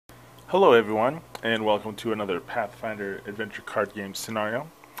Hello everyone, and welcome to another Pathfinder adventure card game scenario.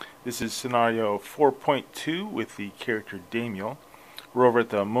 This is scenario 4.2 with the character Damiel. We're over at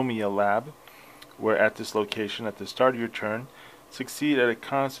the Mumia Lab, where at this location, at the start of your turn, succeed at a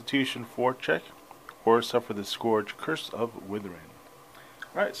Constitution 4 check, or suffer the Scourge Curse of Withering.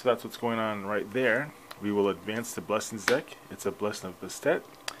 Alright, so that's what's going on right there. We will advance the Blessings deck. It's a Blessing of Bastet.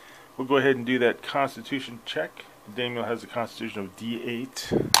 We'll go ahead and do that Constitution check. Damiel has a Constitution of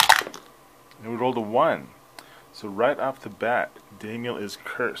D8. And we rolled a 1. So right off the bat, Damiel is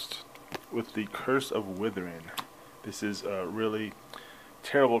cursed with the Curse of Withering. This is a really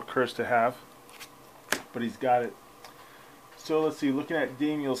terrible curse to have, but he's got it. So let's see, looking at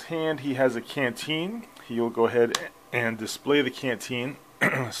Damiel's hand, he has a canteen. He'll go ahead and display the canteen,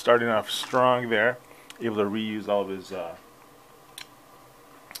 starting off strong there, able to reuse all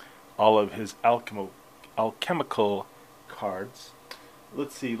of his alchemical cards.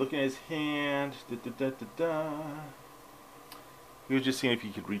 Let's see, looking at his hand, he was just seeing if he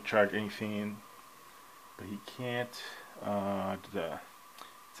could recharge anything, but he can't. It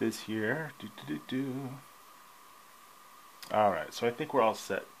says here, Alright, so I think we're all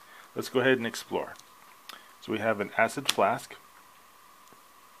set. Let's go ahead and explore. So we have an acid flask.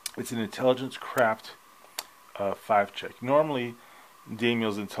 It's an intelligence craft 5 check. Normally,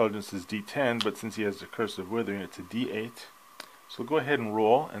 Damiel's intelligence is D10, but since he has the Curse of Withering, it's a D8. So we'll go ahead and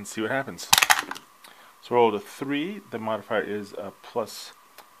roll and see what happens. So roll a 3. The modifier is a plus.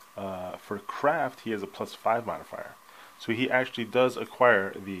 For craft, he has a +5 modifier. So he actually does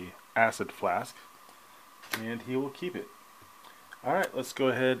acquire the acid flask, and he will keep it. Alright, let's go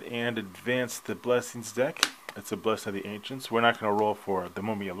ahead and advance the Blessings deck. It's a Blessing of the Ancients. We're not going to roll for the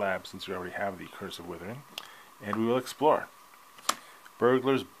Mumia Lab since we already have the Curse of Withering. And we will explore.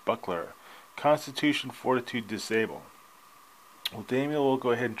 Burglar's Buckler. Constitution Fortitude Disable. Well, Damiel will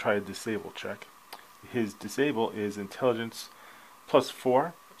go ahead and try a disable check. His disable is intelligence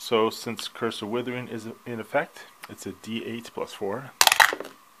 +4. So since Curse of Withering is in effect, it's a D8 +4.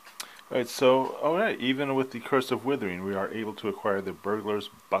 Alright, so alright, even with the Curse of Withering, we are able to acquire the Burglar's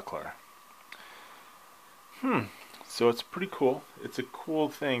Buckler. So it's pretty cool. It's a cool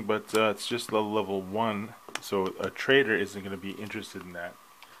thing, but it's just a level 1, so a trader isn't going to be interested in that.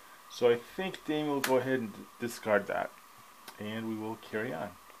 So I think Damiel will go ahead and discard that, and we will carry on.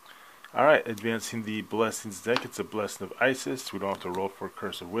 Alright, advancing the Blessings deck. It's a Blessing of Isis. We don't have to roll for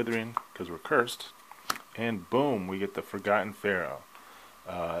Curse of Withering because we're cursed. And boom, we get the Forgotten Pharaoh,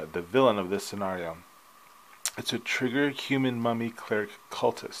 the villain of this scenario. It's a trigger human mummy cleric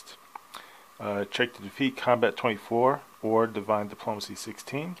cultist. Check to defeat combat 24 or divine diplomacy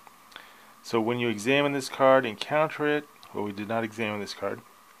 16. So when you examine this card, encounter it. Well, we did not examine this card.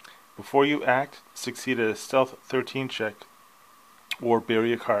 Before you act, succeed at a stealth 13 check or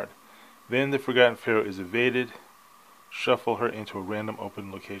bury a card. Then the Forgotten Pharaoh is evaded. Shuffle her into a random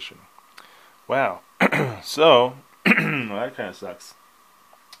open location. Wow. So, well, that kind of sucks.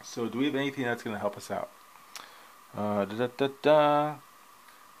 So do we have anything that's going to help us out? We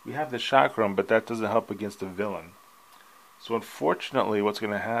have the chakram, but that doesn't help against the villain. So unfortunately, what's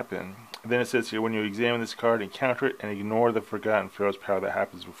going to happen, then it says here, when you examine this card, encounter it, and ignore the Forgotten Pharaoh's power that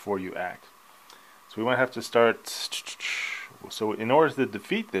happens before you act. So we might have to start. So in order to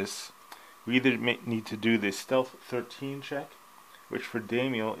defeat this, we either need to do the stealth 13 check, which for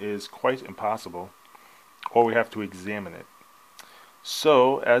Damiel is quite impossible, or we have to examine it.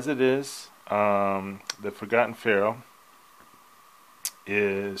 So as it is, the Forgotten Pharaoh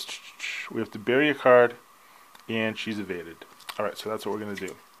is, we have to bury a card, and she's evaded. Alright, so that's what we're going to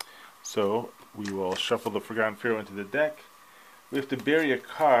do. So we will shuffle the Forgotten Pharaoh into the deck. We have to bury a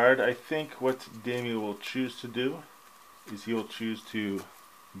card. I think what Damiel will choose to do is he will choose to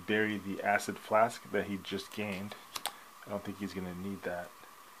bury the acid flask that he just gained. I don't think he's going to need that.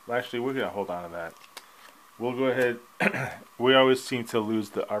 Well, actually, we're going to hold on to that. We'll go ahead. We always seem to lose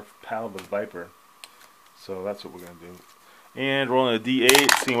our pal, the Viper. So that's what we're going to do. And rolling a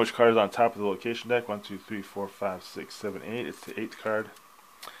D8, seeing which card is on top of the location deck. 1, 2, 3, 4, 5, 6, 7, 8. It's the 8th card.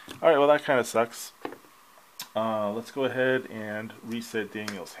 Alright, well that kind of sucks. Let's go ahead and reset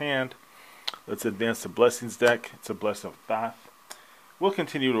Damiel's hand. Let's advance the Blessings deck. It's a Blessing of Thoth. We'll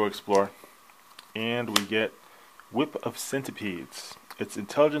continue to explore. And we get Whip of Centipedes. It's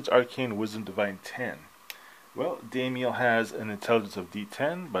Intelligence, Arcane, Wisdom, Divine 10. Well, Damiel has an Intelligence of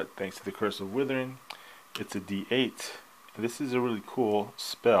D10, but thanks to the Curse of Withering, it's a D8. This is a really cool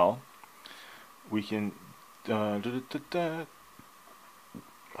spell. We can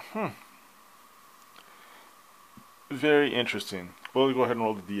very interesting. Well, we'll go ahead and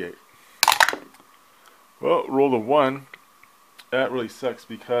roll the D8. Well, roll a 1. That really sucks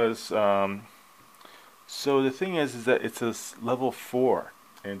because so the thing is that it's a level 4,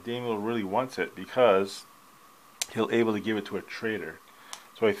 and Damiel really wants it because he'll able to give it to a trader.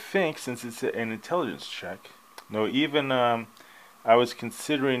 So I think since it's an intelligence check, no, even I was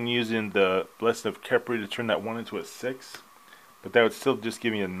considering using the Blessing of Kepri to turn that 1 into a 6, but that would still just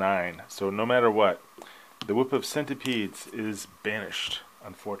give me a 9. So no matter what, the Whip of Centipedes is banished,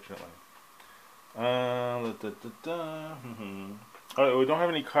 unfortunately. Alright, we don't have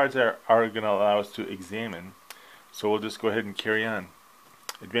any cards that are going to allow us to examine, so we'll just go ahead and carry on.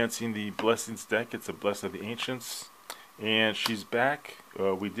 Advancing the Blessings deck, it's a Blessing of the Ancients, and she's back.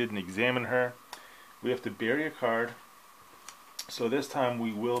 We didn't examine her. We have to bury a card, so this time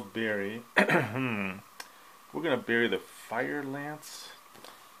we will bury. We're going to bury the Fire Lance.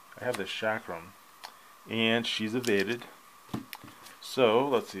 I have the Chakram, and she's evaded. So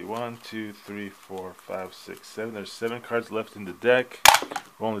let's see, 1, 2, 3, 4, 5, 6, 7. There's 7 cards left in the deck.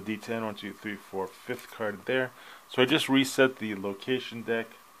 Rolling the D10, 1, 2, 3, 4, 5th card there. So I just reset the location deck.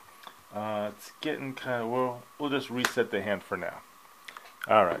 It's getting kind of, well, we'll just reset the hand for now.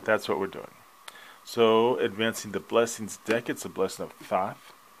 Alright, that's what we're doing. So advancing the Blessings deck, it's a Blessing of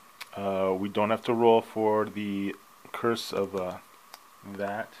Thoth. We don't have to roll for the curse of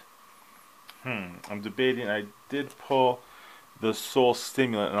that. I'm debating. I did pull the Soul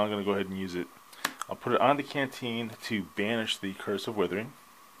Stimulant, and I'm going to go ahead and use it. I'll put it on the canteen to banish the Curse of Withering.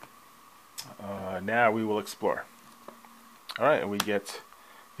 Now we will explore. Alright, and we get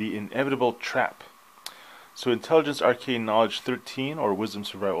the Inevitable Trap. So Intelligence, Arcane Knowledge 13, or Wisdom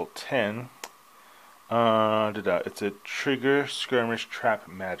Survival 10. It's a Trigger, Skirmish, Trap,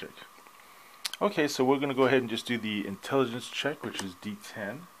 Magic. Okay, so we're going to go ahead and just do the Intelligence check, which is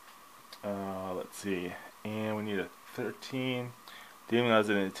D10. Let's see, and we need a 13. Damiel has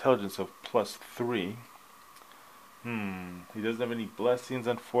an intelligence of +3. He doesn't have any blessings,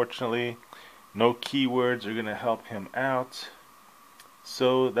 unfortunately. No keywords are going to help him out.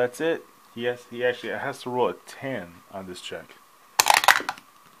 So that's it. He actually has to roll a 10 on this check.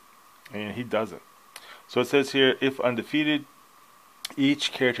 And he doesn't. So it says here, if undefeated,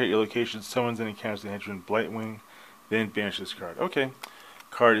 each character at your location summons and encounters the henchman Blightwing, then banish this card. Okay.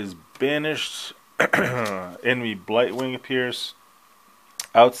 Card is banished. Enemy Blightwing appears.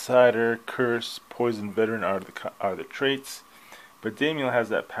 Outsider, Curse, Poison, Veteran are the traits. But Damiel has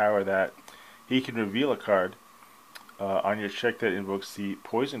that power that he can reveal a card on your check that invokes the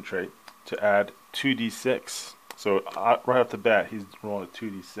Poison trait to add 2d6. So right off the bat, he's rolling a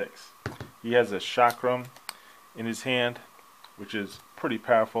 2d6. He has a Chakram in his hand, which is pretty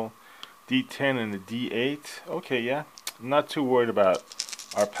powerful. D10 and a D8. Okay, yeah. I'm not too worried about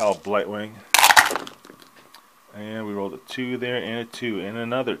our pal Blightwing. And we rolled a 2 there, and a 2, and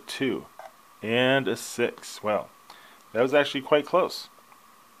another 2, and a 6. Well, that was actually quite close.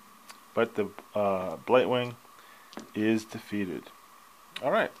 But the Blightwing is defeated.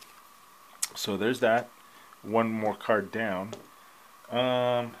 Alright, so there's that. One more card down.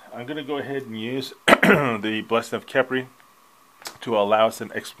 I'm going to go ahead and use the Blessing of Kepri to allow us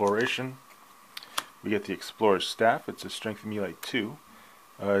an exploration. We get the Explorer's Staff. It's a Strength Melee 2.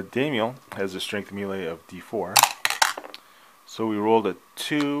 Damiel has a Strength Melee of D4. So we rolled a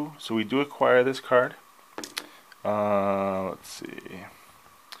 2. So we do acquire this card. Let's see.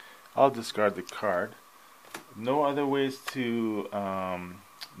 I'll discard the card. No other ways to...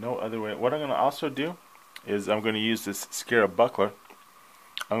 no other way. What I'm going to also do is I'm going to use this Scarab Buckler.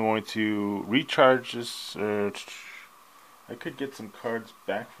 I'm going to recharge this. I could get some cards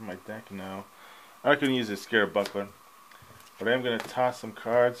back from my deck now. I'm not going to use this Scarab Buckler. But I'm going to toss some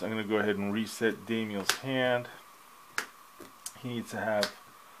cards. I'm going to go ahead and reset Damiel's hand. He needs to have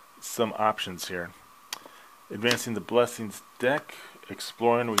some options here. Advancing the Blessings deck.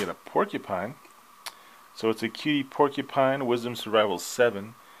 Exploring, we get a Porcupine. So it's a cutie Porcupine. Wisdom Survival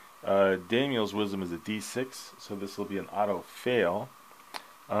 7. Damiel's Wisdom is a D6. So this will be an auto fail.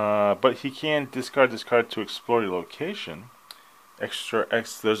 But he can discard this card to explore your location. Extra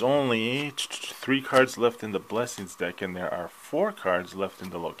X. There's only 3 cards left in the Blessings deck, and there are 4 cards left in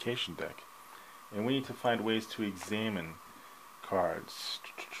the location deck. And we need to find ways to examine cards.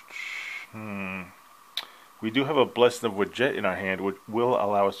 We do have a Blessing of Wadjet in our hand, which will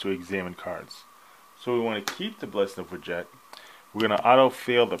allow us to examine cards. So we want to keep the Blessing of Wadjet. We're going to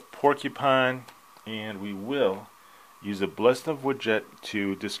auto-fail the Porcupine, and we will use a Blessing of Wadjet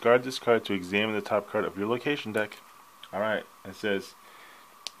to discard this card to examine the top card of your location deck. Alright, it says,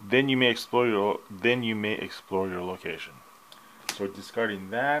 then you may explore your location. So discarding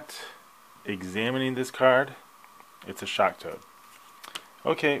that, examining this card, it's a Shock Toad.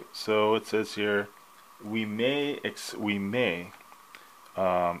 Okay, so it says here, we may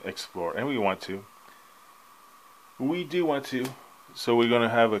explore, and we want to. We do want to. So we're going to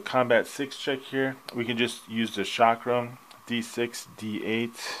have a combat 6 check here. We can just use the chakram, d6,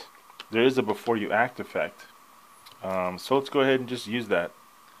 d8. There is a before you act effect. So let's go ahead and just use that.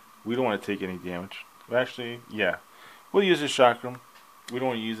 We don't want to take any damage. Actually, yeah. We'll use the chakram. We don't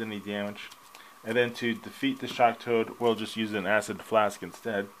want to use any damage. And then to defeat the shock toad, we'll just use an acid flask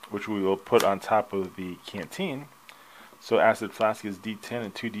instead, which we will put on top of the canteen. So acid flask is d10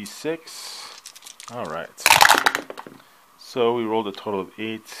 and 2d6. Alright. So we rolled a total of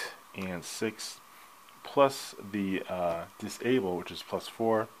 8 and 6, plus the disable, which is plus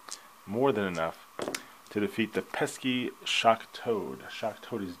 4. More than enough to defeat the pesky shock toad. Shock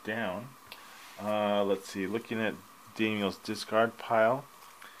toad is down. Let's see, looking at Damiel's discard pile,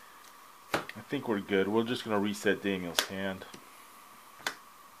 I think we're good. We're just going to reset Damiel's hand.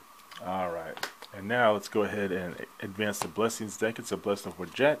 Alright, and now let's go ahead and advance the blessings deck. It's a blessing for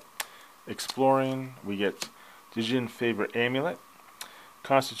Jet. Exploring, we get Dijin Favor Amulet,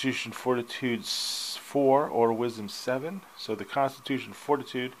 Constitution Fortitude 4 or Wisdom 7. So the Constitution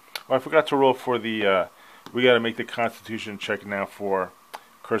Fortitude, oh, I forgot to roll for the, we got to make the Constitution check now for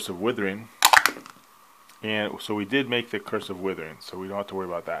Curse of Withering. And so we did make the Curse of Withering, so we don't have to worry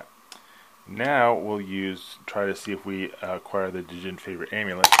about that. Now we'll try to see if we acquire the Dijin Favor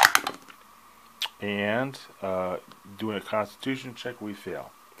Amulet. And doing a Constitution check, we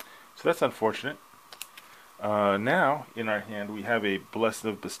fail. So that's unfortunate. Now, in our hand, we have a Blessing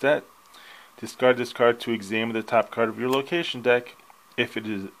of Bastet. Discard this card to examine the top card of your location deck. If it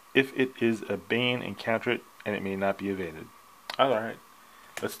is a Bane, encounter it, and it may not be evaded. Alright,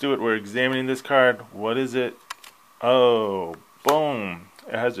 let's do it. We're examining this card. What is it? Oh, boom.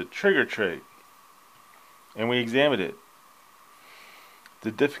 It has a trigger trait. And we examined it.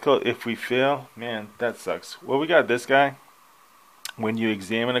 The difficult, if we fail, man, that sucks. Well, we got this guy. When you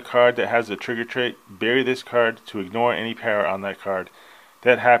examine a card that has a trigger trait, bury this card to ignore any power on that card.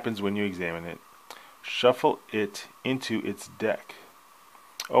 That happens when you examine it. Shuffle it into its deck.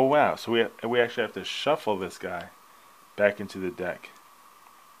 Oh wow, so we actually have to shuffle this guy back into the deck.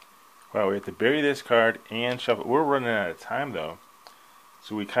 Wow, we have to bury this card and shuffle. We're running out of time though.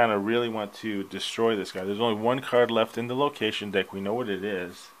 So we kind of really want to destroy this guy. There's only one card left in the location deck. We know what it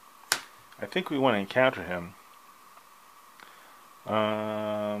is. I think we want to encounter him.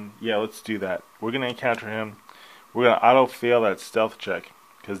 Yeah, let's do that. We're going to encounter him. We're going to auto-fail that stealth check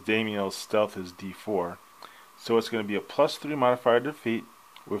because Damiel's stealth is D4. So it's going to be a +3 modifier to defeat.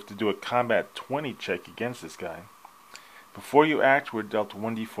 We have to do a combat 20 check against this guy. Before you act, we're dealt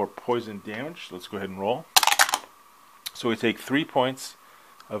 1d4 poison damage. Let's go ahead and roll. So we take 3 points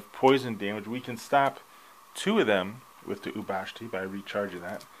of poison damage. We can stop 2 of them with the Ubashti by recharging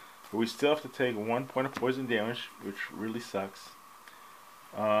that. But we still have to take 1 point of poison damage, which really sucks.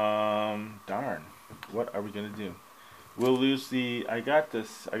 Darn. What are we going to do? We'll lose the... I got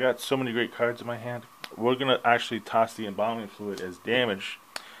this. I got so many great cards in my hand. We're going to actually toss the embalming fluid as damage.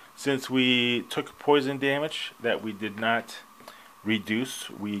 Since we took poison damage that we did not reduce,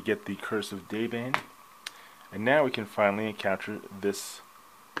 we get the Curse of Daybane. And now we can finally encounter this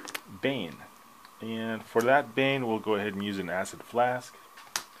Bane. And for that Bane, we'll go ahead and use an Acid Flask.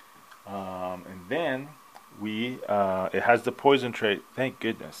 And then it has the poison trait, thank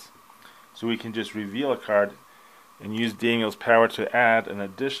goodness. So we can just reveal a card and use Damiel's power to add an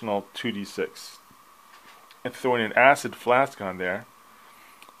additional 2d6. And throwing an Acid Flask on there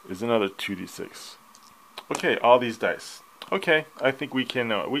is another 2d6. Okay, all these dice. Okay, I think we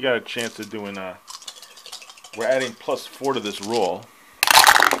can, we got a chance of doing, we're adding +4 to this roll.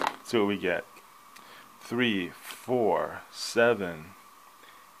 See what we get. 3, 4, 7,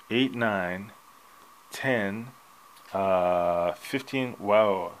 8, 9, 10, 15.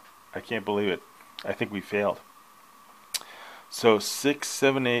 Wow, I can't believe it. I think we failed. So 6,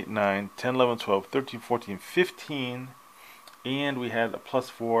 7, 8, 9, 10, 11, 12, 13, 14, 15. And we had a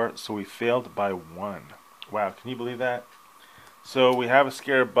 +4, so we failed by 1. Wow, can you believe that? So we have a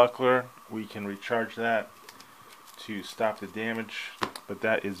Scarab Buckler. We can recharge that to stop the damage, but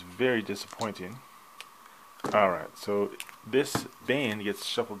that is very disappointing. Alright, so this Bane gets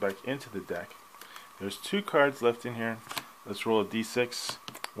shuffled back into the deck. There's 2 cards left in here. Let's roll a d6.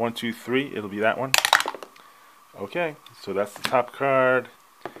 1, 2, 3. It'll be that one. Okay, so that's the top card.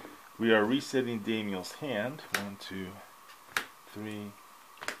 We are resetting Damiel's hand. 1, 2, 3,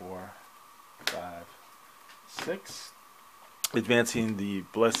 4, 5, 6. Advancing the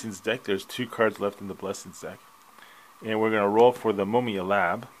Blessings deck. There's 2 cards left in the Blessings deck. And we're going to roll for the Mumia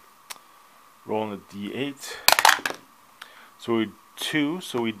Lab. Rolling a d8. So we 2,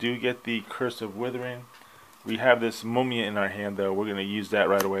 so we do get the Curse of Withering. We have this Mumia in our hand, though. We're going to use that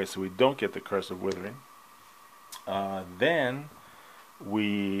right away so we don't get the Curse of Withering. Then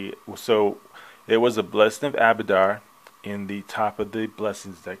so it was a Blessing of Abadar in the top of the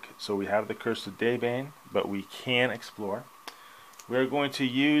Blessings deck. So we have the Curse of Daybane, but we can explore. We're going to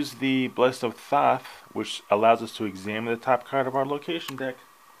use the Blessing of Thoth, which allows us to examine the top card of our location deck.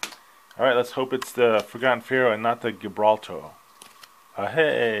 Alright, let's hope it's the Forgotten Pharaoh and not the Gibraltar.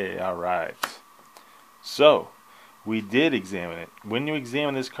 Hey, alright. So, we did examine it. When you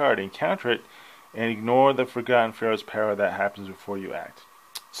examine this card, encounter it and ignore the Forgotten Pharaoh's power that happens before you act.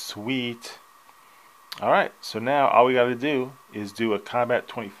 Sweet. Alright, so now all we got to do is do a Combat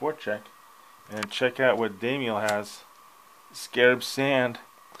 24 check and check out what Damiel has. Scarab Sand.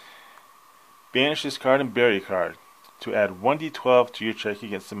 Banish this card and bury a card. To add 1d12 to your check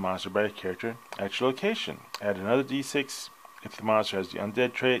against the monster by a character at your location. Add another d6 if the monster has the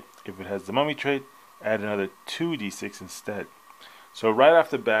undead trait. If it has the mummy trait, add another 2d6 instead. So right off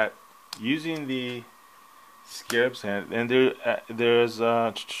the bat, using the Scarab Sand, and it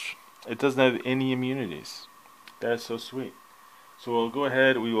doesn't have any immunities. That is so sweet. So we'll go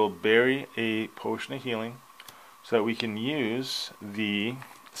ahead, we will bury a potion of healing so that we can use the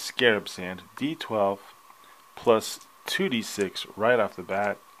Scarab Sand, d12 plus 2d6 right off the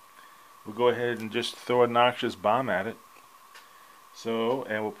bat. We'll go ahead and just throw a Noxious Bomb at it. So,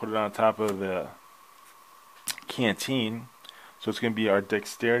 and we'll put it on top of the canteen. So it's going to be our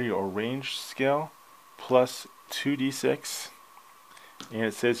Dexterity or Range skill plus 2d6. And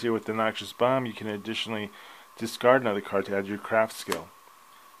it says here with the Noxious Bomb, you can additionally discard another card to add your craft skill.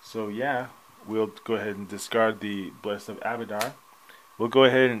 So yeah, we'll go ahead and discard the Blessing of Abadar. We'll go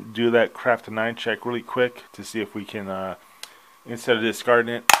ahead and do that craft to 9 check really quick to see if we can, instead of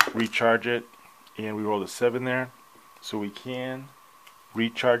discarding it, recharge it. And we rolled a 7 there. So we can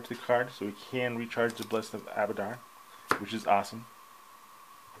recharge the card. So we can recharge the Blessing of Abadar, which is awesome.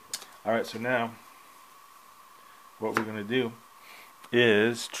 Alright, so now what we're going to do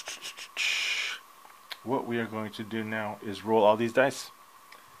is roll all these dice.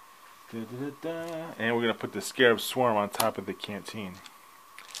 And we're going to put the Scarab Swarm on top of the canteen.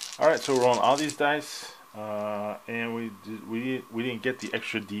 Alright, so we're rolling all these dice, and we didn't get the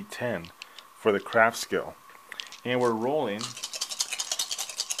extra d10 for the craft skill. And we're rolling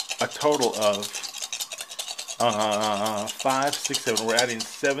a total of 5, 6, 7. We're adding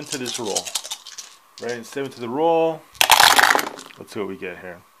 7 to this roll. We're adding 7 to the roll. Let's see what we get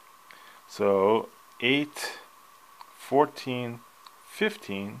here. So 8, 14,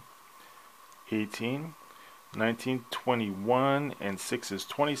 15, 18, 19, 21, and 6 is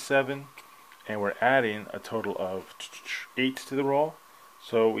 27. And we're adding a total of 8 to the roll.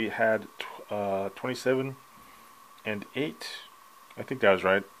 So we had 27 and 8. I think that was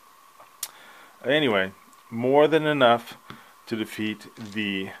right. Anyway, more than enough to defeat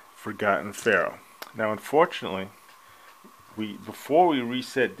the Forgotten Pharaoh. Now, unfortunately, before we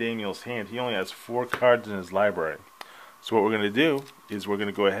reset Damiel's hand, he only has 4 cards in his library. So what we're going to do is we're going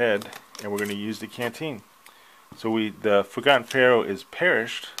to go ahead and we're going to use the canteen. So the Forgotten Pharaoh is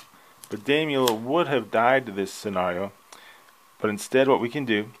perished, but Damiel would have died to this scenario. But instead, what we can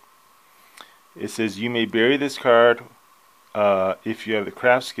do, it says you may bury this card if you have the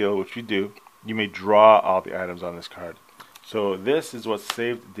craft skill, which you do. You may draw all the items on this card. So this is what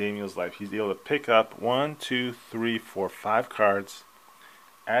saved Damiel's life. He's able to pick up 1, 2, 3, 4, 5 cards,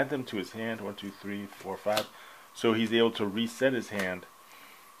 add them to his hand, 1, 2, 3, 4, 5. So he's able to reset his hand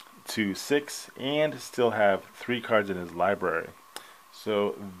to 6 and still have 3 cards in his library.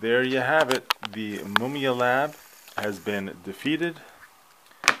 So there you have it. The Mumia Lab has been defeated.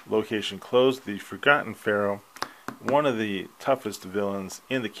 Location closed. The Forgotten Pharaoh, one of the toughest villains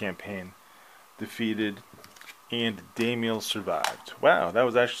in the campaign, defeated, and Damiel survived. Wow, that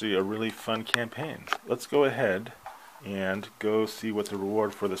was actually a really fun campaign. Let's go ahead and go see what the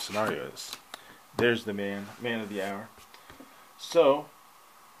reward for the scenario is. There's the man of the hour. So,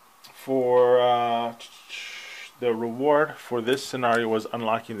 for the reward for this scenario was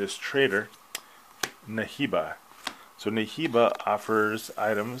unlocking this trader, Nahiba. So Nahiba offers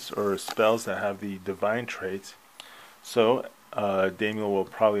items or spells that have the divine traits. So Damiel will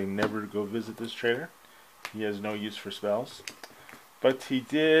probably never go visit this trader. He has no use for spells. But he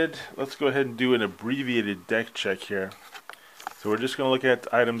did. Let's go ahead and do an abbreviated deck check here. So we're just going to look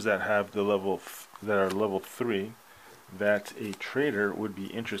at items that have the that are level 3 that a trader would be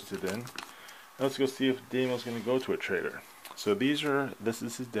interested in. Let's go see if Damiel's going to go to a trader. So this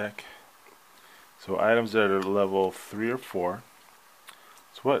is his deck. So items that are level 3 or 4.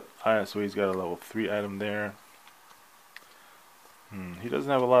 So he's got a level 3 item there. He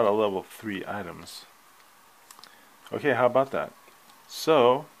doesn't have a lot of level 3 items. Okay, how about that?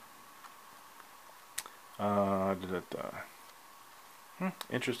 So,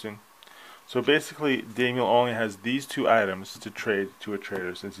 interesting. So basically, Damiel only has these two items to trade to a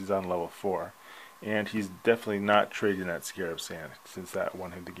trader since he's on level 4. And he's definitely not trading that Scarab Sand since that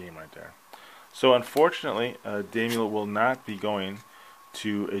won him the game right there. So unfortunately, Damiel will not be going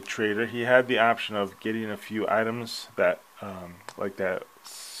to a trader. He had the option of getting a few items that, like that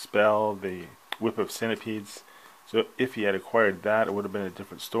spell, the Whip of Centipedes. So if he had acquired that, it would have been a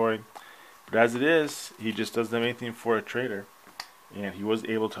different story. But as it is, he just doesn't have anything for a trader. And he was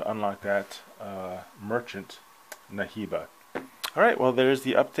able to unlock that merchant, Nahiba. Alright, well there's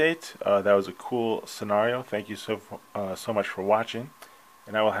the update. That was a cool scenario. Thank you so much for watching.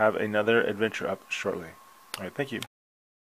 And I will have another adventure up shortly. Alright, thank you.